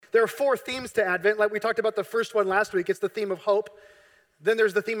There are 4 themes to Advent. Like we talked about the first one last week, it's the theme of hope. Then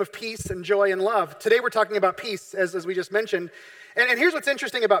there's the theme of peace and joy and love. Today we're talking about peace, as we just mentioned. And here's what's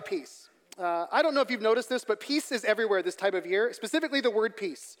interesting about peace. I don't know if you've noticed this, but peace is everywhere this time of year, specifically the word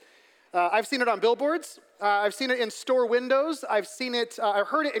peace. I've seen it on billboards. I've seen it in store windows. I've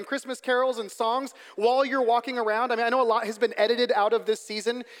heard it in Christmas carols and songs while you're walking around. I mean, I know a lot has been edited out of this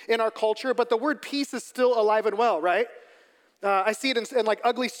season in our culture, but the word peace is still alive and well, right? I see it in like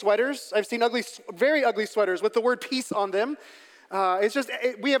ugly sweaters. I've seen very ugly sweaters with the word peace on them.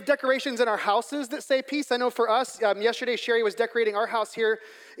 We have decorations in our houses that say peace. I know for us, yesterday Sherry was decorating our house here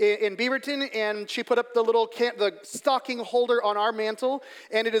in Beaverton, and she put up the stocking holder on our mantle,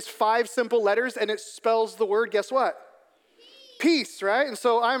 and it is 5 simple letters, and it spells the word, guess what? Peace, right? And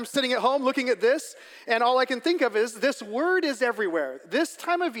so I'm sitting at home looking at this, and all I can think of is this word is everywhere. This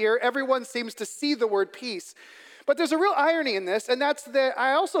time of year, everyone seems to see the word peace. But there's a real irony in this, and that's that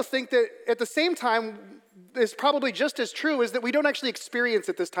I also think that at the same time, is probably just as true, is that we don't actually experience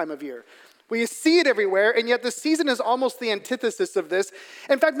it this time of year. We see it everywhere, and yet the season is almost the antithesis of this.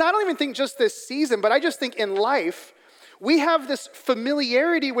 In fact, I don't even think just this season, but I just think in life, we have this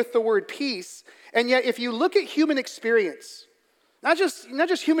familiarity with the word peace, and yet if you look at human experience, not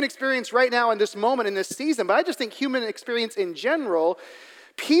just human experience right now in this moment, in this season, but I just think human experience in general,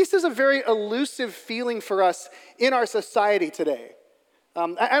 peace is a very elusive feeling for us in our society today.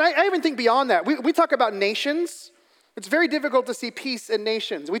 And I even think beyond that. We talk about nations. It's very difficult to see peace in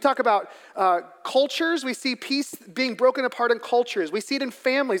nations. We talk about cultures. We see peace being broken apart in cultures. We see it in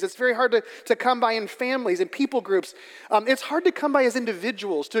families. It's very hard to come by in families and people groups. It's hard to come by as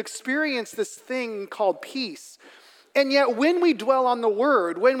individuals to experience this thing called peace. And yet when we dwell on the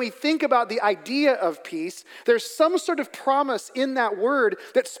word, when we think about the idea of peace, there's some sort of promise in that word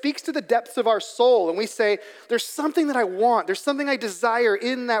that speaks to the depths of our soul. And we say, there's something that I want. There's something I desire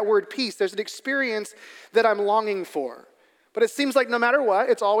in that word peace. There's an experience that I'm longing for. But it seems like no matter what,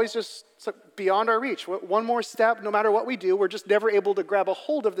 it's always just beyond our reach. One more step, no matter what we do, we're just never able to grab a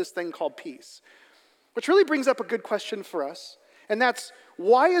hold of this thing called peace. Which really brings up a good question for us. And that's,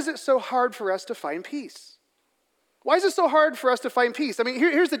 why is it so hard for us to find peace? Why is it so hard for us to find peace? I mean,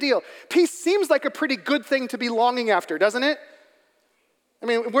 here's the deal. Peace seems like a pretty good thing to be longing after, doesn't it? I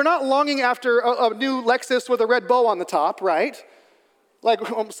mean, we're not longing after a new Lexus with a red bow on the top, right? Like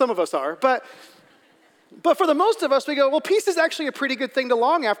some of us are. But for the most of us, we go, well, peace is actually a pretty good thing to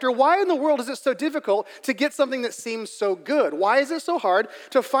long after. Why in the world is it so difficult to get something that seems so good? Why is it so hard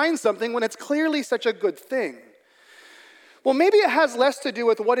to find something when it's clearly such a good thing? Well, maybe it has less to do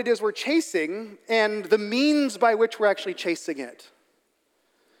with what it is we're chasing and the means by which we're actually chasing it.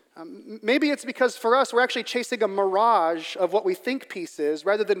 Maybe it's because for us, we're actually chasing a mirage of what we think peace is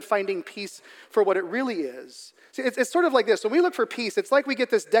rather than finding peace for what it really is. See, it's sort of like this. When we look for peace, it's like we get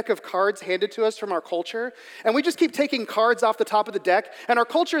this deck of cards handed to us from our culture, and we just keep taking cards off the top of the deck, and our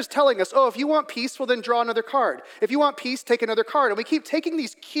culture is telling us, oh, if you want peace, well, then draw another card. If you want peace, take another card. And we keep taking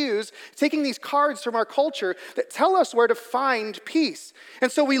these cues, taking these cards from our culture that tell us where to find peace.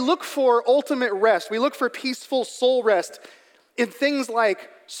 And so we look for ultimate rest. We look for peaceful soul rest in things like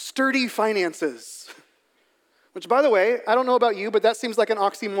sturdy finances. Which, by the way, I don't know about you, but that seems like an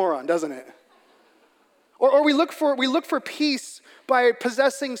oxymoron, doesn't it? Or we look for peace by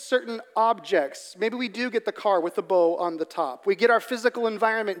possessing certain objects. Maybe we do get the car with the bow on the top. We get our physical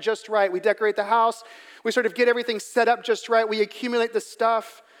environment just right. We decorate the house. We sort of get everything set up just right. We accumulate the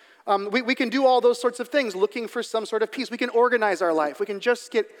stuff. We can do all those sorts of things looking for some sort of peace. We can organize our life. We can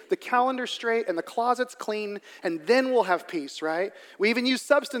just get the calendar straight and the closets clean, and then we'll have peace, right? We even use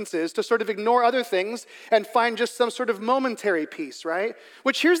substances to sort of ignore other things and find just some sort of momentary peace, right?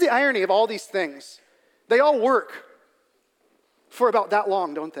 Which, here's the irony of all these things. They all work for about that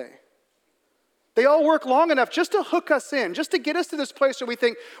long, don't they? They all work long enough just to hook us in, just to get us to this place where we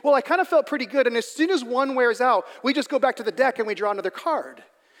think, well, I kind of felt pretty good. And as soon as one wears out, we just go back to the deck and we draw another card.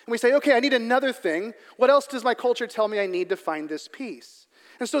 And we say, okay, I need another thing. What else does my culture tell me I need to find this peace?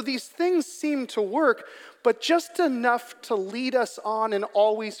 And so these things seem to work, but just enough to lead us on and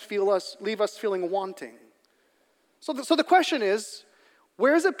always leave us feeling wanting. So the question is,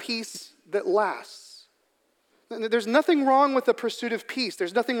 where's a peace that lasts? There's nothing wrong with the pursuit of peace.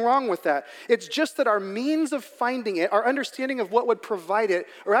 There's nothing wrong with that. It's just that our means of finding it, our understanding of what would provide it,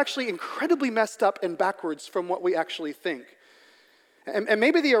 are actually incredibly messed up and backwards from what we actually think. And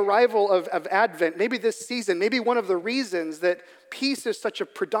maybe the arrival of Advent, maybe this season, maybe one of the reasons that peace is such a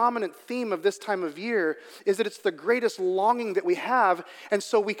predominant theme of this time of year is that it's the greatest longing that we have. And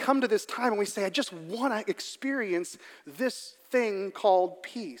so we come to this time and we say, I just want to experience this thing called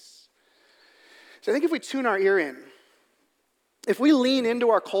peace. So I think if we tune our ear in, if we lean into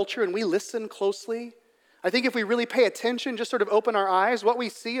our culture and we listen closely, I think if we really pay attention, just sort of open our eyes, what we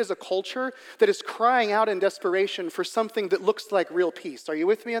see is a culture that is crying out in desperation for something that looks like real peace. Are you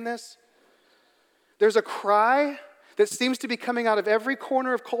with me on this? There's a cry that seems to be coming out of every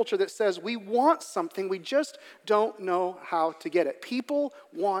corner of culture that says we want something, we just don't know how to get it. People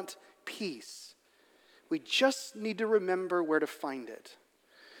want peace. We just need to remember where to find it.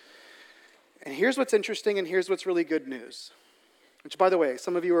 And here's what's interesting, and here's what's really good news. Which, by the way,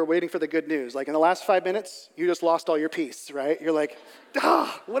 some of you are waiting for the good news. Like in the last 5 minutes, you just lost all your peace, right? You're like,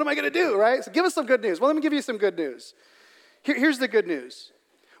 what am I going to do, right? So give us some good news. Well, let me give you some good news. Here's the good news.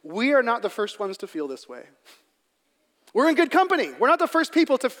 We are not the first ones to feel this way. We're in good company. We're not the first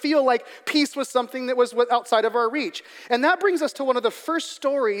people to feel like peace was something that was outside of our reach. And that brings us to one of the first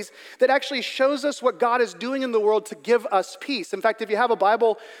stories that actually shows us what God is doing in the world to give us peace. In fact, if you have a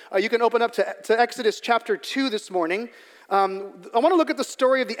Bible, you can open up to Exodus chapter 2 this morning. I want to look at the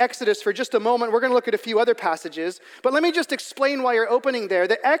story of the Exodus for just a moment. We're going to look at a few other passages. But let me just explain why you're opening there.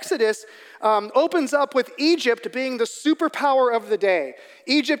 The Exodus opens up with Egypt being the superpower of the day.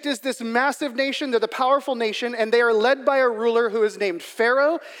 Egypt is this massive nation. They're the powerful nation, and they are led by a ruler who is named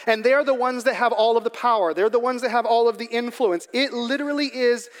Pharaoh, and they are the ones that have all of the power. They're the ones that have all of the influence. It literally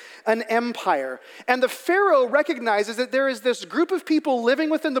is an empire. And the Pharaoh recognizes that there is this group of people living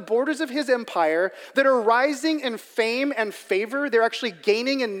within the borders of his empire that are rising in fame and favor. They're actually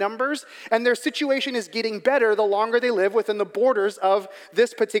gaining in numbers, and their situation is getting better the longer they live within the borders of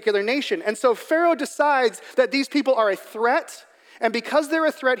this particular nation. And so Pharaoh decides that these people are a threat, and because they're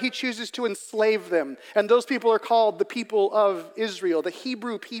a threat, he chooses to enslave them. And those people are called the people of Israel. The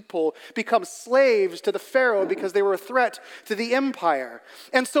Hebrew people become slaves to the Pharaoh because they were a threat to the empire.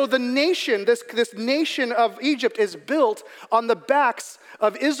 And so the nation, this nation of Egypt is built on the backs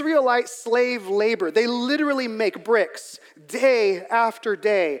of Israelite slave labor. They literally make bricks day after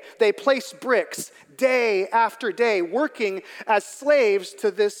day. They place bricks day after day, working as slaves to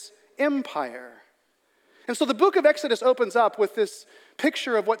this empire. And so the book of Exodus opens up with this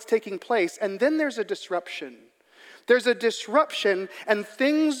picture of what's taking place, and then there's a disruption. There's a disruption, and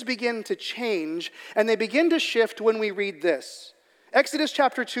things begin to change, and they begin to shift when we read this. Exodus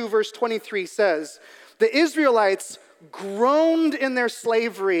chapter 2, verse 23 says, "The Israelites groaned in their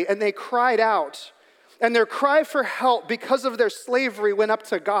slavery, and they cried out. And their cry for help because of their slavery went up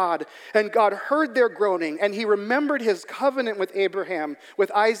to God. And God heard their groaning, and he remembered his covenant with Abraham,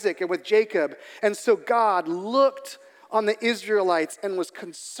 with Isaac, and with Jacob. And so God looked on the Israelites and was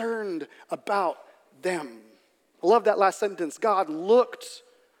concerned about them." I love that last sentence. God looked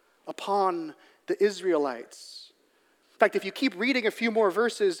upon the Israelites. In fact, if you keep reading a few more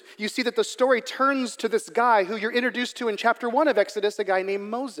verses, you see that the story turns to this guy who you're introduced to in chapter 1 of Exodus, a guy named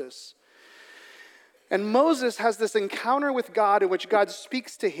Moses. And Moses has this encounter with God in which God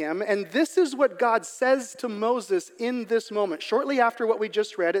speaks to him, and this is what God says to Moses in this moment. Shortly after what we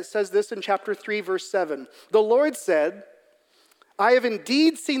just read, it says this in chapter 3, verse 7. "The Lord said, I have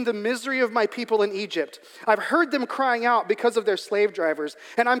indeed seen the misery of my people in Egypt. I've heard them crying out because of their slave drivers,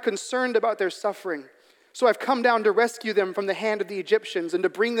 and I'm concerned about their suffering. So I've come down to rescue them from the hand of the Egyptians and to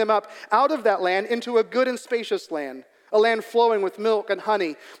bring them up out of that land into a good and spacious land, a land flowing with milk and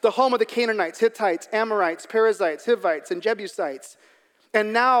honey, the home of the Canaanites, Hittites, Amorites, Perizzites, Hivites, and Jebusites.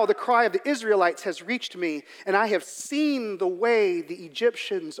 And now the cry of the Israelites has reached me, and I have seen the way the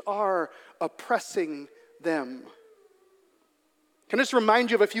Egyptians are oppressing them." Can I just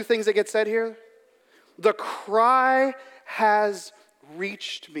remind you of a few things that get said here? The cry has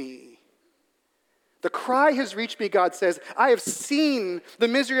reached me. The cry has reached me, God says. I have seen the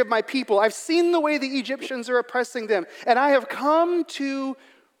misery of my people. I've seen the way the Egyptians are oppressing them, and I have come to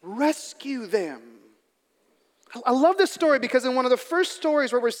rescue them. I love this story because in one of the first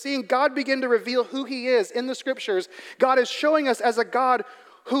stories where we're seeing God begin to reveal who he is in the scriptures, God is showing us as a God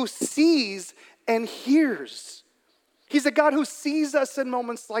who sees and hears. He's a God who sees us in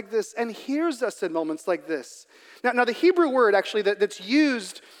moments like this and hears us in moments like this. Now the Hebrew word actually that's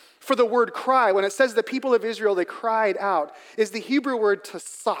used for the word cry, when it says the people of Israel, they cried out, is the Hebrew word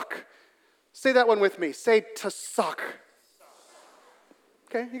tasak. Say that one with me. Say tasak.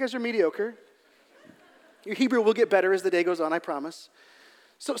 Okay, you guys are mediocre. Your Hebrew will get better as the day goes on, I promise.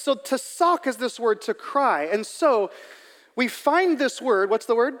 So tasak is this word to cry. And so we find this word, what's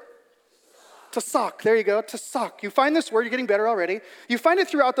the word? Tasak, there you go, tasak. You find this word, you're getting better already. You find it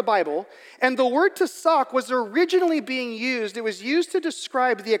throughout the Bible. And the word tasak was originally being used, it was used to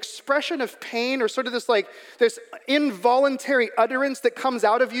describe the expression of pain or sort of this involuntary utterance that comes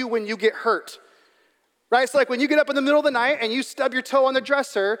out of you when you get hurt. right? So like when you get up in the middle of the night and you stub your toe on the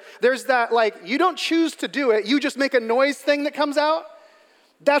dresser, there's that like, you don't choose to do it, you just make a noise thing that comes out.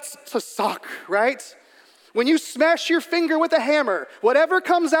 That's tsasak, right? When you smash your finger with a hammer, whatever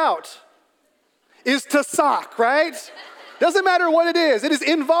comes out is tsasak, right? Doesn't matter what it is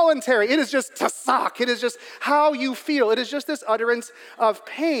involuntary. It is just tsasak. It is just how you feel. It is just this utterance of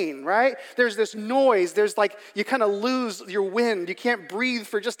pain, right? There's this noise. There's like, you kind of lose your wind. You can't breathe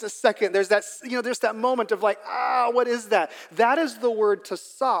for just a second. There's that, there's that moment of like, what is that? That is the word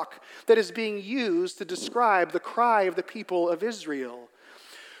tsasak that is being used to describe the cry of the people of Israel.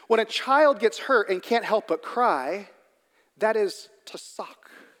 When a child gets hurt and can't help but cry, that is tsasak.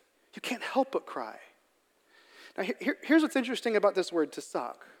 You can't help but cry. Now, here's what's interesting about this word,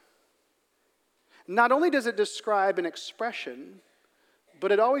 tsasak. Not only does it describe an expression,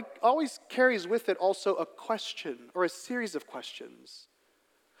 but it always carries with it also a question or a series of questions.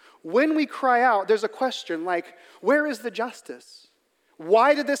 When we cry out, there's a question like, where is the justice?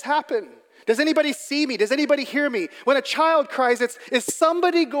 Why did this happen? Does anybody see me? Does anybody hear me? When a child cries, is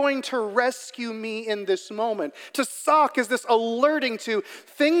somebody going to rescue me in this moment? Tsasak is this alerting to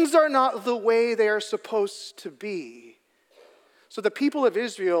things are not the way they are supposed to be. So the people of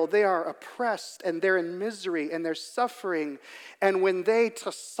Israel, they are oppressed and they're in misery and they're suffering. And when they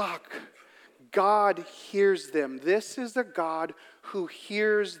tsasak, God hears them. This is the God who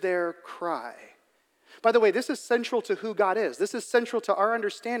hears their cry. By the way, this is central to who God is. This is central to our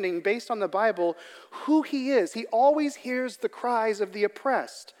understanding based on the Bible, who he is. He always hears the cries of the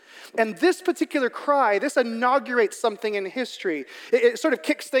oppressed. And this particular cry, this inaugurates something in history. It sort of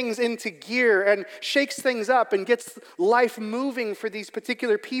kicks things into gear and shakes things up and gets life moving for these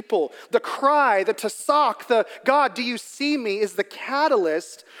particular people. The cry, the tsasak, the God, do you see me, is the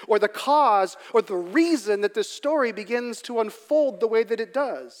catalyst or the cause or the reason that this story begins to unfold the way that it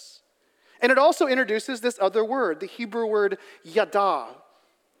does. And it also introduces this other word, the Hebrew word yada.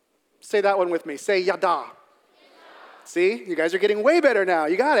 Say that one with me. Say yada. See, you guys are getting way better now.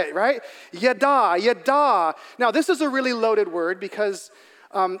 You got it, right? Yada. Now, this is a really loaded word because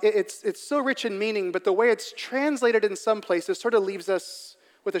it's so rich in meaning, but the way it's translated in some places sort of leaves us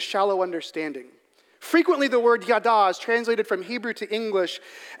with a shallow understanding. Frequently, the word yada is translated from Hebrew to English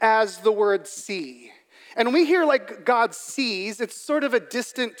as the word see. And when we hear like God sees, it's sort of a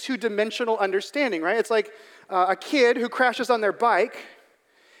distant two-dimensional understanding, right? It's like a kid who crashes on their bike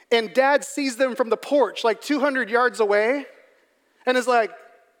and dad sees them from the porch like 200 yards away and is like,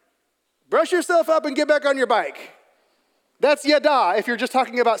 brush yourself up and get back on your bike. That's yada if you're just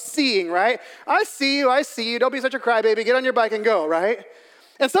talking about seeing, right? I see you, don't be such a crybaby, get on your bike and go, right?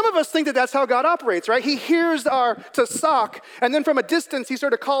 And some of us think that that's how God operates, right? He hears our tsasak, and then from a distance, he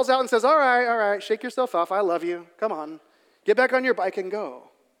sort of calls out and says, all right, shake yourself off. I love you. Come on. Get back on your bike and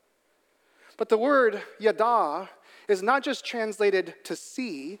go. But the word yada is not just translated to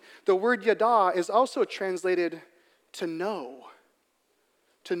see. The word yada is also translated to know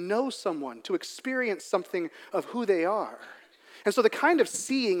someone, to experience something of who they are. And so the kind of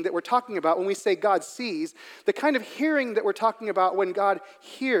seeing that we're talking about when we say God sees, the kind of hearing that we're talking about when God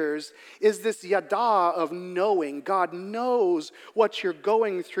hears is this yada of knowing. God knows what you're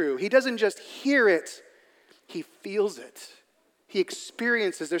going through. He doesn't just hear it, he feels it. He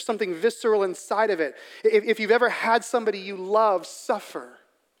experiences. There's something visceral inside of it. If you've ever had somebody you love suffer,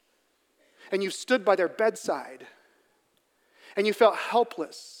 and you stood by their bedside, and you felt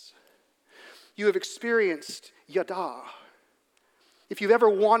helpless, you have experienced yada. If you've ever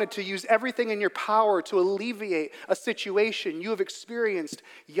wanted to use everything in your power to alleviate a situation, you have experienced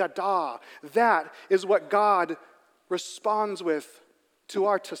yada. That is what God responds with to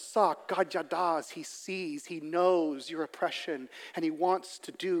our tsasak. God yadas, he sees, he knows your oppression, and he wants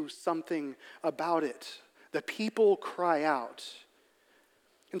to do something about it. The people cry out.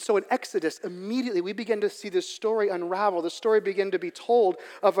 And so in Exodus, immediately we begin to see this story unravel. The story begin to be told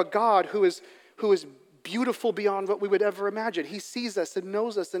of a God who is beautiful beyond what we would ever imagine. He sees us and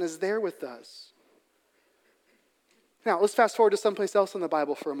knows us and is there with us. Now, let's fast forward to someplace else in the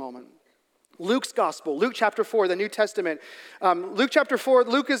Bible for a moment. Luke's gospel, Luke chapter 4, the New Testament. Luke chapter 4,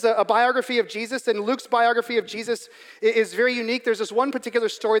 Luke is a biography of Jesus, and Luke's biography of Jesus is very unique. There's this one particular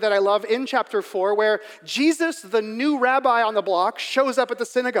story that I love in chapter 4 where Jesus, the new rabbi on the block, shows up at the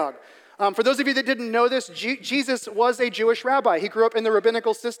synagogue. For those of you that didn't know this, Jesus was a Jewish rabbi. He grew up in the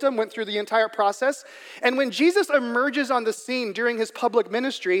rabbinical system, went through the entire process. And when Jesus emerges on the scene during his public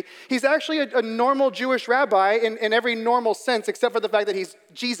ministry, he's actually a normal Jewish rabbi in every normal sense, except for the fact that he's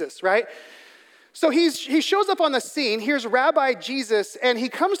Jesus, right? So he shows up on the scene. Here's Rabbi Jesus, and he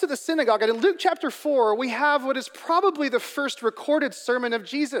comes to the synagogue. And in Luke chapter 4, we have what is probably the first recorded sermon of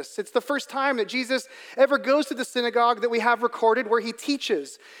Jesus. It's the first time that Jesus ever goes to the synagogue that we have recorded where he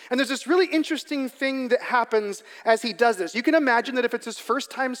teaches. And there's this really interesting thing that happens as he does this. You can imagine that if it's his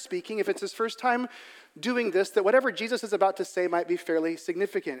first time speaking, if it's his first time doing this, that whatever Jesus is about to say might be fairly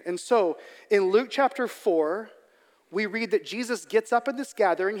significant. And so in Luke chapter 4, we read that Jesus gets up in this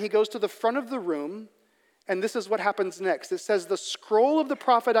gathering, he goes to the front of the room, and this is what happens next. It says, the scroll of the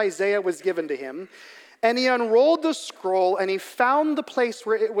prophet Isaiah was given to him, and he unrolled the scroll, and he found the place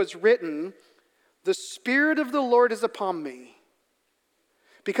where it was written, "The Spirit of the Lord is upon me,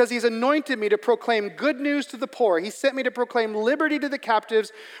 because he's anointed me to proclaim good news to the poor. He sent me to proclaim liberty to the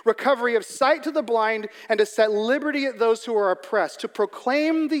captives, recovery of sight to the blind, and to set liberty at those who are oppressed, to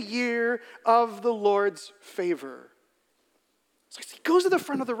proclaim the year of the Lord's favor." So he goes to the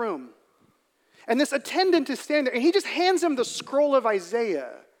front of the room, and this attendant is standing there, and he just hands him the scroll of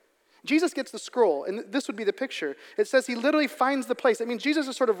Isaiah. Jesus gets the scroll, and this would be the picture. It says he literally finds the place. I mean, Jesus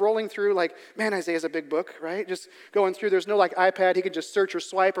is sort of rolling through like, man, Isaiah's a big book, right? Just going through. There's no like iPad. He could just search or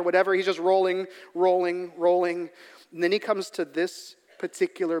swipe or whatever. He's just rolling. And then he comes to this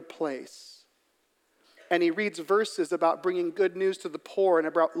particular place. And he reads verses about bringing good news to the poor and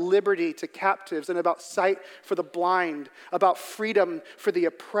about liberty to captives and about sight for the blind, about freedom for the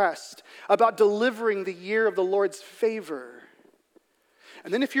oppressed, about delivering the year of the Lord's favor.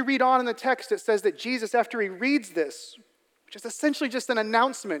 And then if you read on in the text, it says that Jesus, after he reads this, which is essentially just an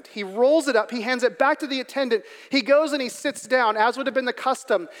announcement, he rolls it up, he hands it back to the attendant, he goes and he sits down, as would have been the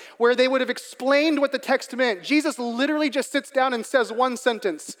custom, where they would have explained what the text meant. Jesus literally just sits down and says one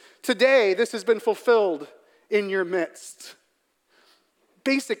sentence, "Today this has been fulfilled in your midst."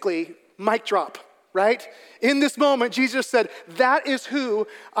 Basically, mic drop, right? In this moment, Jesus said, that is who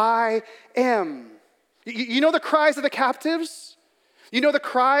I am. You know the cries of the captives? You know the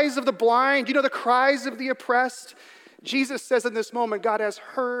cries of the blind? You know the cries of the oppressed? Jesus says in this moment, God has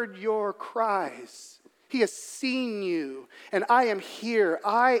heard your cries. He has seen you, and I am here.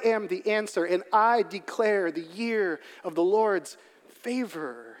 I am the answer, and I declare the year of the Lord's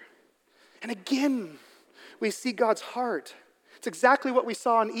favor. And again, we see God's heart. It's exactly what we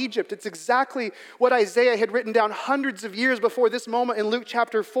saw in Egypt. It's exactly what Isaiah had written down hundreds of years before this moment in Luke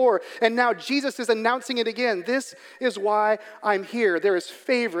chapter 4. And now Jesus is announcing it again. This is why I'm here. There is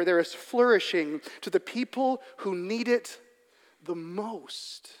favor, there is flourishing to the people who need it the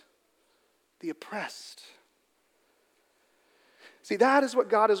most, the oppressed. See, that is what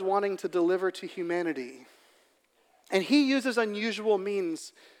God is wanting to deliver to humanity. And he uses unusual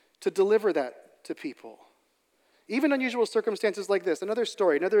means to deliver that to people. Even unusual circumstances like this. Another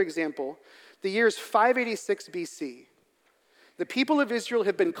story, another example. The year is 586 BC. The people of Israel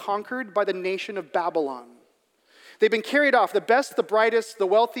have been conquered by the nation of Babylon. They've been carried off. The best, the brightest, the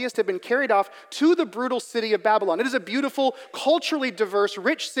wealthiest have been carried off to the brutal city of Babylon. It is a beautiful, culturally diverse,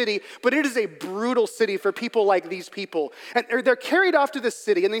 rich city, but it is a brutal city for people like these people. And they're carried off to this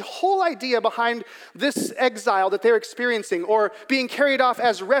city, and the whole idea behind this exile that they're experiencing, or being carried off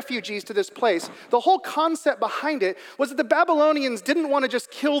as refugees to this place, the whole concept behind it was that the Babylonians didn't want to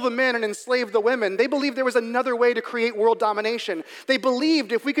just kill the men and enslave the women. They believed there was another way to create world domination. They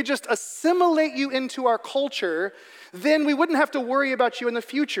believed if we could just assimilate you into our culture, then we wouldn't have to worry about you in the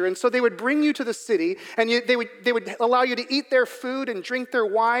future. And so they would bring you to the city, and they would allow you to eat their food and drink their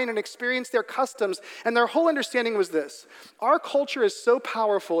wine and experience their customs. And their whole understanding was this: our culture is so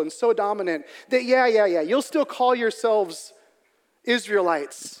powerful and so dominant that you'll still call yourselves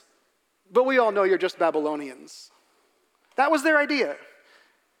Israelites, but we all know you're just Babylonians. That was their idea.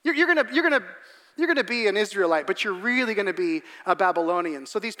 You're gonna be an Israelite, but you're really gonna be a Babylonian.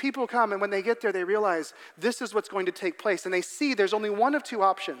 So these people come, and when they get there, they realize this is what's going to take place. And they see there's only one of two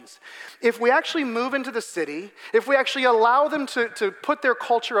options. If we actually move into the city, if we actually allow them to put their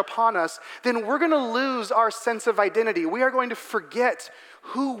culture upon us, then we're gonna lose our sense of identity. We are going to forget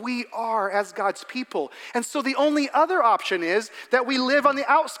who we are as God's people. And so the only other option is that we live on the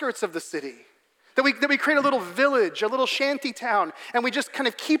outskirts of the city. That we create a little village, a little shanty town, and we just kind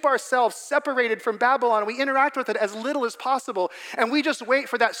of keep ourselves separated from Babylon. We interact with it as little as possible, and we just wait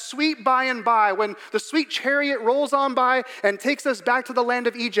for that sweet by and by when the sweet chariot rolls on by and takes us back to the land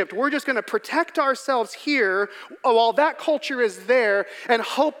of Egypt. We're just going to protect ourselves here while that culture is there and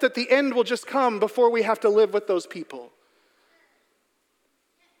hope that the end will just come before we have to live with those people.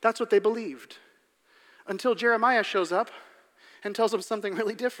 That's what they believed, until Jeremiah shows up and tells them something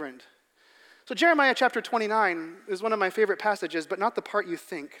really different. So Jeremiah chapter 29 is one of my favorite passages, but not the part you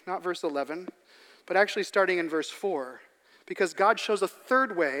think, not verse 11, but actually starting in verse 4, because God shows a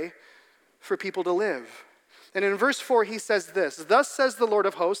third way for people to live. And in verse 4, he says this, "Thus says the Lord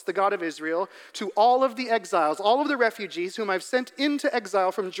of hosts, the God of Israel, to all of the exiles, all of the refugees whom I've sent into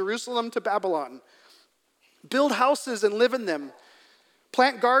exile from Jerusalem to Babylon. Build houses and live in them.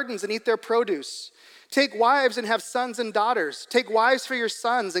 Plant gardens and eat their produce. Take wives and have sons and daughters. Take wives for your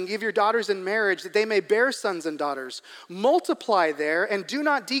sons and give your daughters in marriage that they may bear sons and daughters. Multiply there and do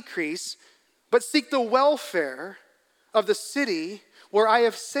not decrease, but seek the welfare of the city where I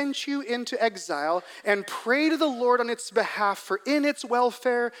have sent you into exile, and pray to the Lord on its behalf, for in its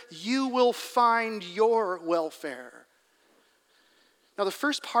welfare you will find your welfare." Now, the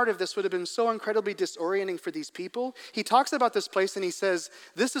first part of this would have been so incredibly disorienting for these people. He talks about this place and he says,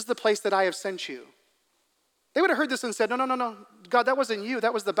 "This is the place that I have sent you." They would have heard this and said, no, God, that wasn't you.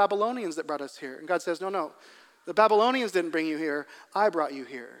 That was the Babylonians that brought us here. And God says, no, the Babylonians didn't bring you here. I brought you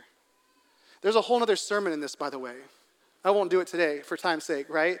here. There's a whole other sermon in this, by the way. I won't do it today for time's sake,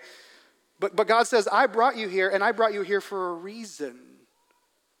 right? But God says, I brought you here, and I brought you here for a reason.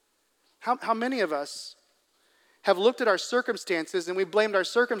 How many of us have looked at our circumstances and we blamed our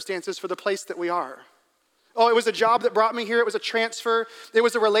circumstances for the place that we are? Oh, it was a job that brought me here. It was a transfer. It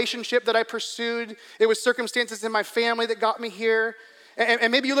was a relationship that I pursued. It was circumstances in my family that got me here.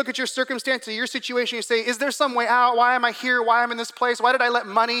 And maybe you look at your circumstance, your situation, you say, is there some way out? Why am I here? Why am I in this place? Why did I let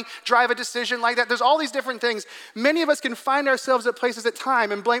money drive a decision like that? There's all these different things. Many of us can find ourselves at places at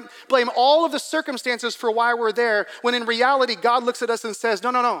time and blame all of the circumstances for why we're there, when in reality, God looks at us and says,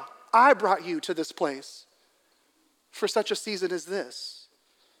 no, I brought you to this place for such a season as this.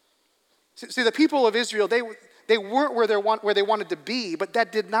 See, the people of Israel, they weren't where they wanted to be, but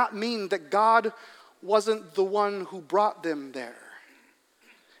that did not mean that God wasn't the one who brought them there.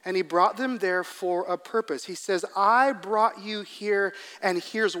 And he brought them there for a purpose. He says, I brought you here, and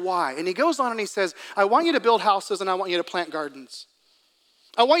here's why. And he goes on and he says, I want you to build houses and I want you to plant gardens.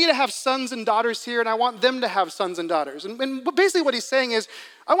 I want you to have sons and daughters here, and I want them to have sons and daughters. And basically what he's saying is,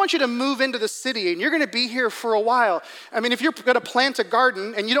 I want you to move into the city, and you're going to be here for a while. I mean, if you're going to plant a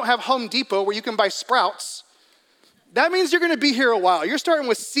garden and you don't have Home Depot where you can buy sprouts, that means you're going to be here a while. You're starting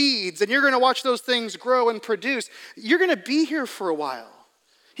with seeds, and you're going to watch those things grow and produce. You're going to be here for a while.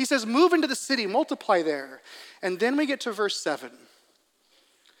 He says, move into the city, multiply there. And then we get to verse 7.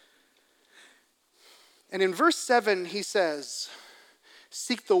 And in verse 7, he says,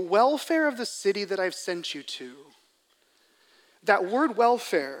 seek the welfare of the city that I've sent you to. That word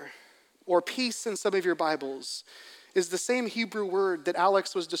welfare, or peace in some of your Bibles, is the same Hebrew word that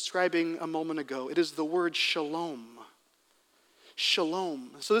Alex was describing a moment ago. It is the word shalom.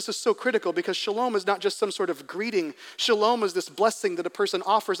 Shalom. So this is so critical because shalom is not just some sort of greeting. Shalom is this blessing that a person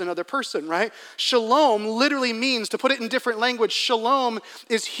offers another person, right? Shalom literally means, to put it in different language, shalom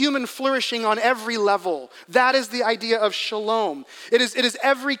is human flourishing on every level. That is the idea of shalom. It is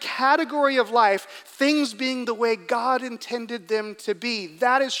every category of life, things being the way God intended them to be.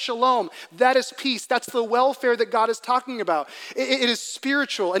 That is shalom. That is peace. That's the welfare that God is talking about. It is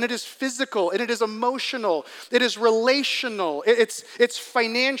spiritual, and it is physical, and it is emotional. It is relational. It's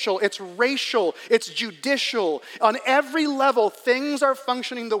financial, it's racial, it's judicial. On every level, things are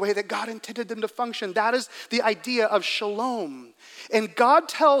functioning the way that God intended them to function. That is the idea of shalom. And God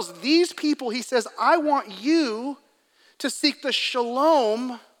tells these people, he says, I want you to seek the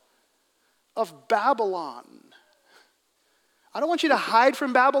shalom of Babylon. I don't want you to hide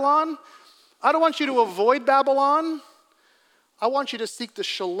from Babylon. I don't want you to avoid Babylon. I want you to seek the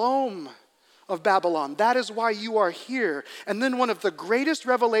shalom of Babylon. That is why you are here. And then one of the greatest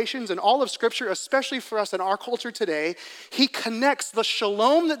revelations in all of Scripture, especially for us in our culture today, he connects the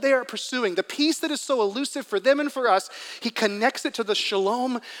shalom that they are pursuing, the peace that is so elusive for them and for us, he connects it to the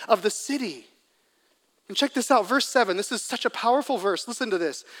shalom of the city. And check this out, verse 7. This is such a powerful verse. Listen to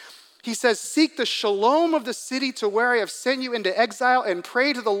this. He says, seek the shalom of the city to where I have sent you into exile, and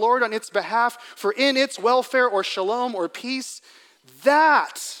pray to the Lord on its behalf, for in its welfare, or shalom, or peace,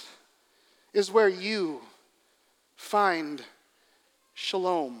 that is where you find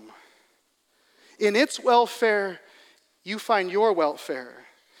shalom. In its welfare, you find your welfare.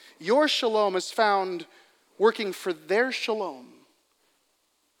 Your shalom is found working for their shalom.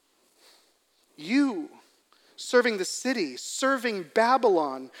 You serving the city, serving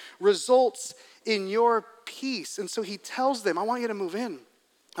Babylon, results in your peace. And so he tells them, I want you to move in.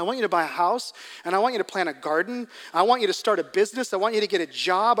 I want you to buy a house, and I want you to plant a garden. I want you to start a business. I want you to get a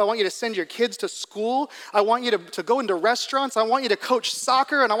job. I want you to send your kids to school. I want you to go into restaurants. I want you to coach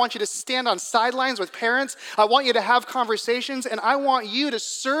soccer, and I want you to stand on sidelines with parents. I want you to have conversations, and I want you to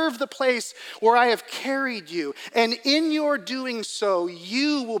serve the place where I have carried you. And in your doing so,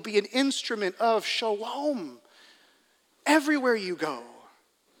 you will be an instrument of shalom everywhere you go.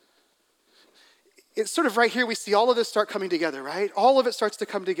 it's sort of right here we see all of this start coming together, right? All of it starts to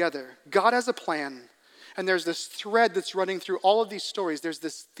come together. God has a plan, and there's this thread that's running through all of these stories. There's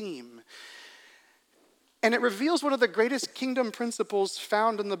this theme. And it reveals one of the greatest kingdom principles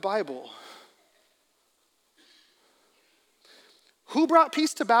found in the Bible. Who brought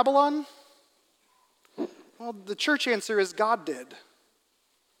peace to Babylon? Well, the church answer is God did.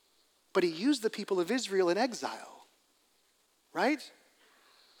 But he used the people of Israel in exile, right?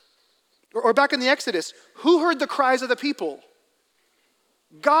 Or back in the Exodus, who heard the cries of the people?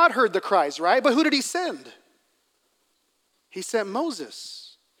 God heard the cries, right? But who did he send? He sent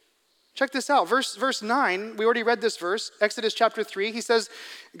Moses. Check this out, verse 9, we already read this verse, Exodus chapter 3.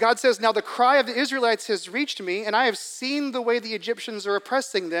 God says, now the cry of the Israelites has reached me, and I have seen the way the Egyptians are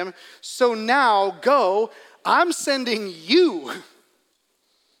oppressing them. So now go, I'm sending you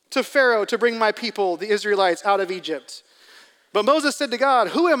to Pharaoh to bring my people, the Israelites, out of Egypt. But Moses said to God,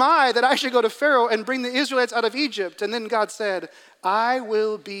 who am I that I should go to Pharaoh and bring the Israelites out of Egypt? And then God said, I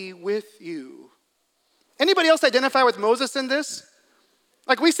will be with you. Anybody else identify with Moses in this?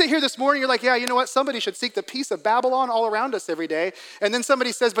 Like we sit here this morning, you're like, yeah, you know what? Somebody should seek the peace of Babylon all around us every day. And then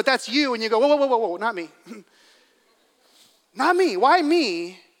somebody says, but that's you. And you go, whoa, not me. Not me. Why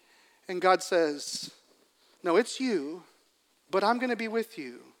me? And God says, no, it's you, but I'm going to be with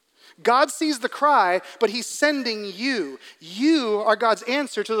you. God sees the cry, but he's sending you. You are God's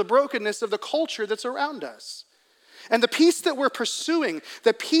answer to the brokenness of the culture that's around us. And the peace that we're pursuing,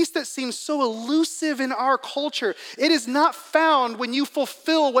 the peace that seems so elusive in our culture, it is not found when you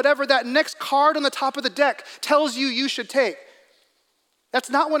fulfill whatever that next card on the top of the deck tells you should take. That's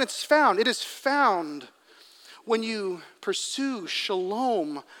not when it's found. It is found when you pursue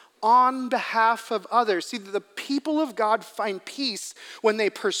shalom on behalf of others. See, the people of God find peace when they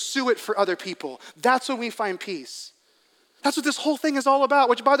pursue it for other people. That's when we find peace. That's what this whole thing is all about,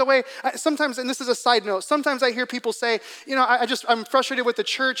 which, by the way, sometimes, and this is a side note, sometimes I hear people say, you know, I'm frustrated with the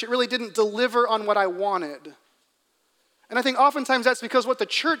church. It really didn't deliver on what I wanted. And I think oftentimes that's because what the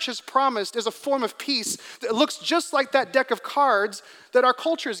church has promised is a form of peace that looks just like that deck of cards that our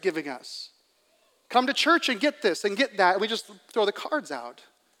culture is giving us. Come to church and get this and get that, and we just throw the cards out.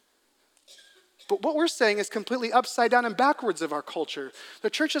 But what we're saying is completely upside down and backwards of our culture. The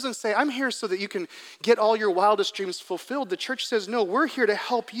church doesn't say, I'm here so that you can get all your wildest dreams fulfilled. The church says, no, we're here to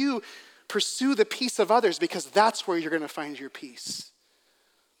help you pursue the peace of others because that's where you're going to find your peace.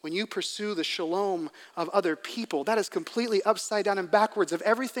 When you pursue the shalom of other people, that is completely upside down and backwards of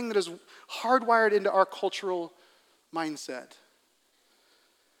everything that is hardwired into our cultural mindset.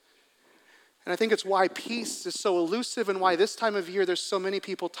 And I think it's why peace is so elusive and why this time of year there's so many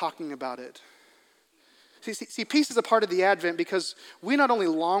people talking about it. See, peace is a part of the Advent because we not only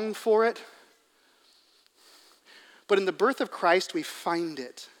long for it, but in the birth of Christ, we find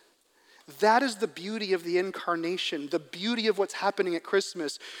it. That is the beauty of the incarnation, the beauty of what's happening at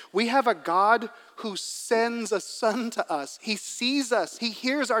Christmas. We have a God who sends a son to us. He sees us. He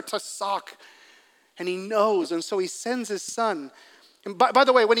hears our tasak, and he knows, and so he sends his son. And by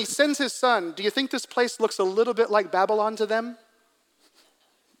the way, when he sends his son, do you think this place looks a little bit like Babylon to them?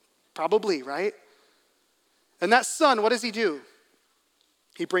 Probably, right? And that son, what does he do?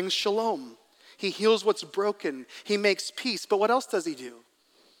 He brings shalom. He heals what's broken. He makes peace. But what else does he do?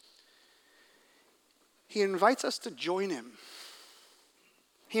 He invites us to join him.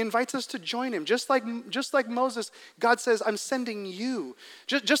 He invites us to join him. Just like Moses, God says, I'm sending you.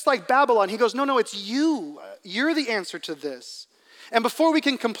 Just like Babylon, he goes, no, it's you. You're the answer to this. And before we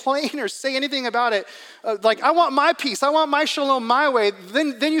can complain or say anything about it, like, I want my peace, I want my shalom my way,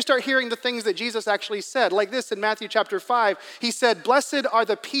 then you start hearing the things that Jesus actually said. Like this in Matthew chapter 5, he said, blessed are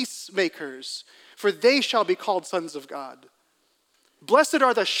the peacemakers, for they shall be called sons of God. Blessed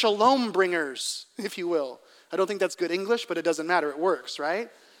are the shalom bringers, if you will. I don't think that's good English, but it doesn't matter, it works, right?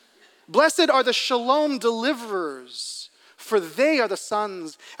 Blessed are the shalom deliverers, for they are the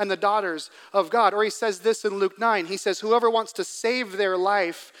sons and the daughters of God. Or he says this in Luke 9. He says, whoever wants to save their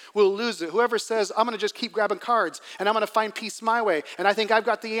life will lose it. Whoever says, I'm going to just keep grabbing cards and I'm going to find peace my way and I think I've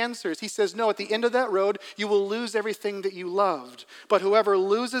got the answers. He says, no, at the end of that road, you will lose everything that you loved. But whoever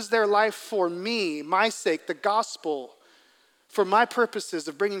loses their life for me, my sake, the gospel, for my purposes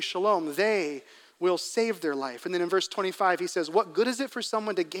of bringing shalom, they will save their life. And then in verse 25, he says, what good is it for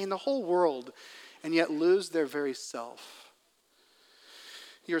someone to gain the whole world and yet lose their very self?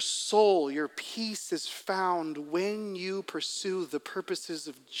 Your soul, your peace is found when you pursue the purposes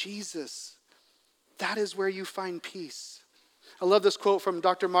of Jesus. That is where you find peace. I love this quote from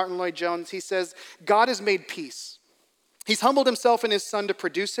Dr. Martin Lloyd-Jones. He says, God has made peace. He's humbled himself in his son to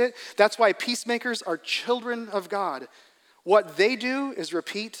produce it. That's why peacemakers are children of God. What they do is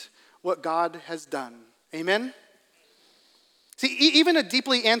repeat what God has done. Amen? See, even a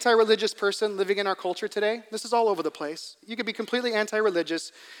deeply anti-religious person living in our culture today, this is all over the place. You could be completely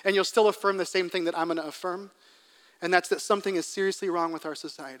anti-religious and you'll still affirm the same thing that I'm going to affirm, and that's that something is seriously wrong with our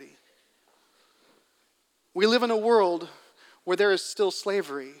society. We live in a world where there is still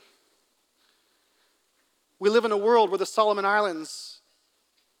slavery. We live in a world where the Solomon Islands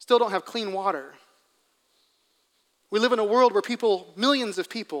still don't have clean water. We live in a world where millions of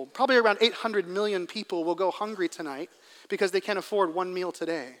people, probably around 800 million people, will go hungry tonight because they can't afford one meal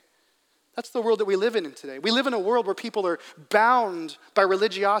today. That's the world that we live in today. We live in a world where people are bound by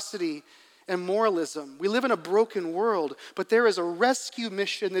religiosity and moralism. We live in a broken world, but there is a rescue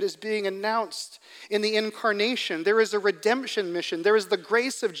mission that is being announced in the incarnation. There is a redemption mission. There is the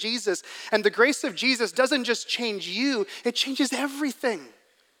grace of Jesus, and the grace of Jesus doesn't just change you, it changes everything.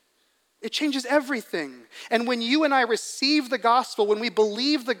 It changes everything. And when you and I receive the gospel, when we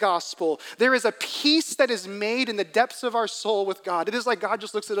believe the gospel, there is a peace that is made in the depths of our soul with God. It is like God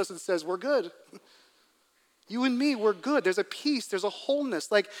just looks at us and says, we're good. You and me, we're good. There's a peace, there's a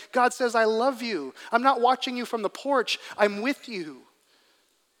wholeness. Like God says, I love you. I'm not watching you from the porch, I'm with you.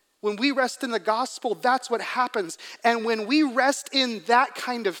 When we rest in the gospel, that's what happens. And when we rest in that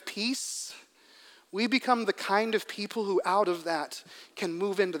kind of peace, we become the kind of people who out of that can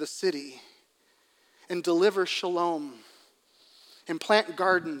move into the city and deliver shalom and plant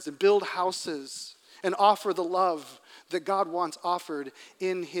gardens and build houses and offer the love that God wants offered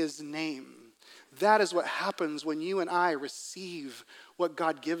in his name. That is what happens when you and I receive what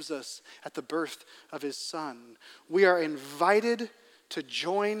God gives us at the birth of his son. We are invited to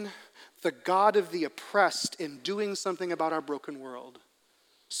join the God of the oppressed in doing something about our broken world.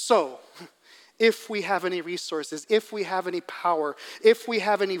 So, if we have any resources, if we have any power, if we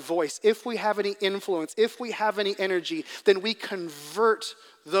have any voice, if we have any influence, if we have any energy, then we convert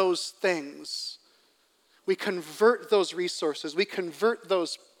those things. We convert those resources. We convert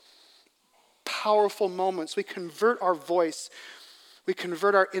those powerful moments. We convert our voice. We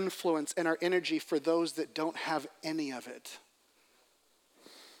convert our influence and our energy for those that don't have any of it.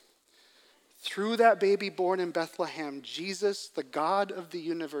 Through that baby born in Bethlehem, Jesus, the God of the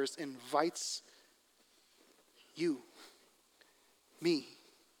universe, invites you, me,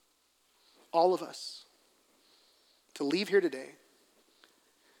 all of us, to leave here today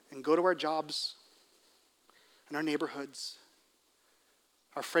and go to our jobs and our neighborhoods,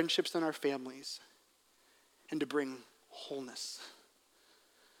 our friendships and our families, and to bring wholeness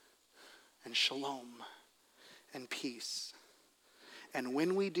and shalom and peace. And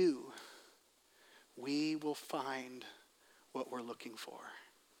when we do, we will find what we're looking for.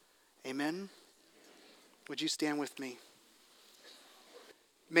 Amen? Would you stand with me?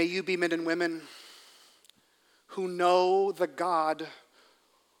 May you be men and women who know the God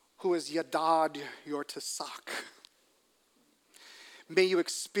who is Yadad your Tesak. May you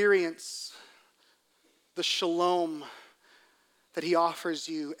experience the shalom that he offers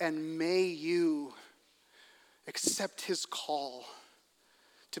you, and may you accept his call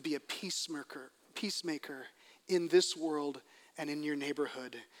to be a peacemaker in this world and in your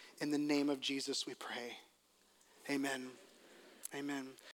neighborhood. In the name of Jesus we pray. Amen. Amen.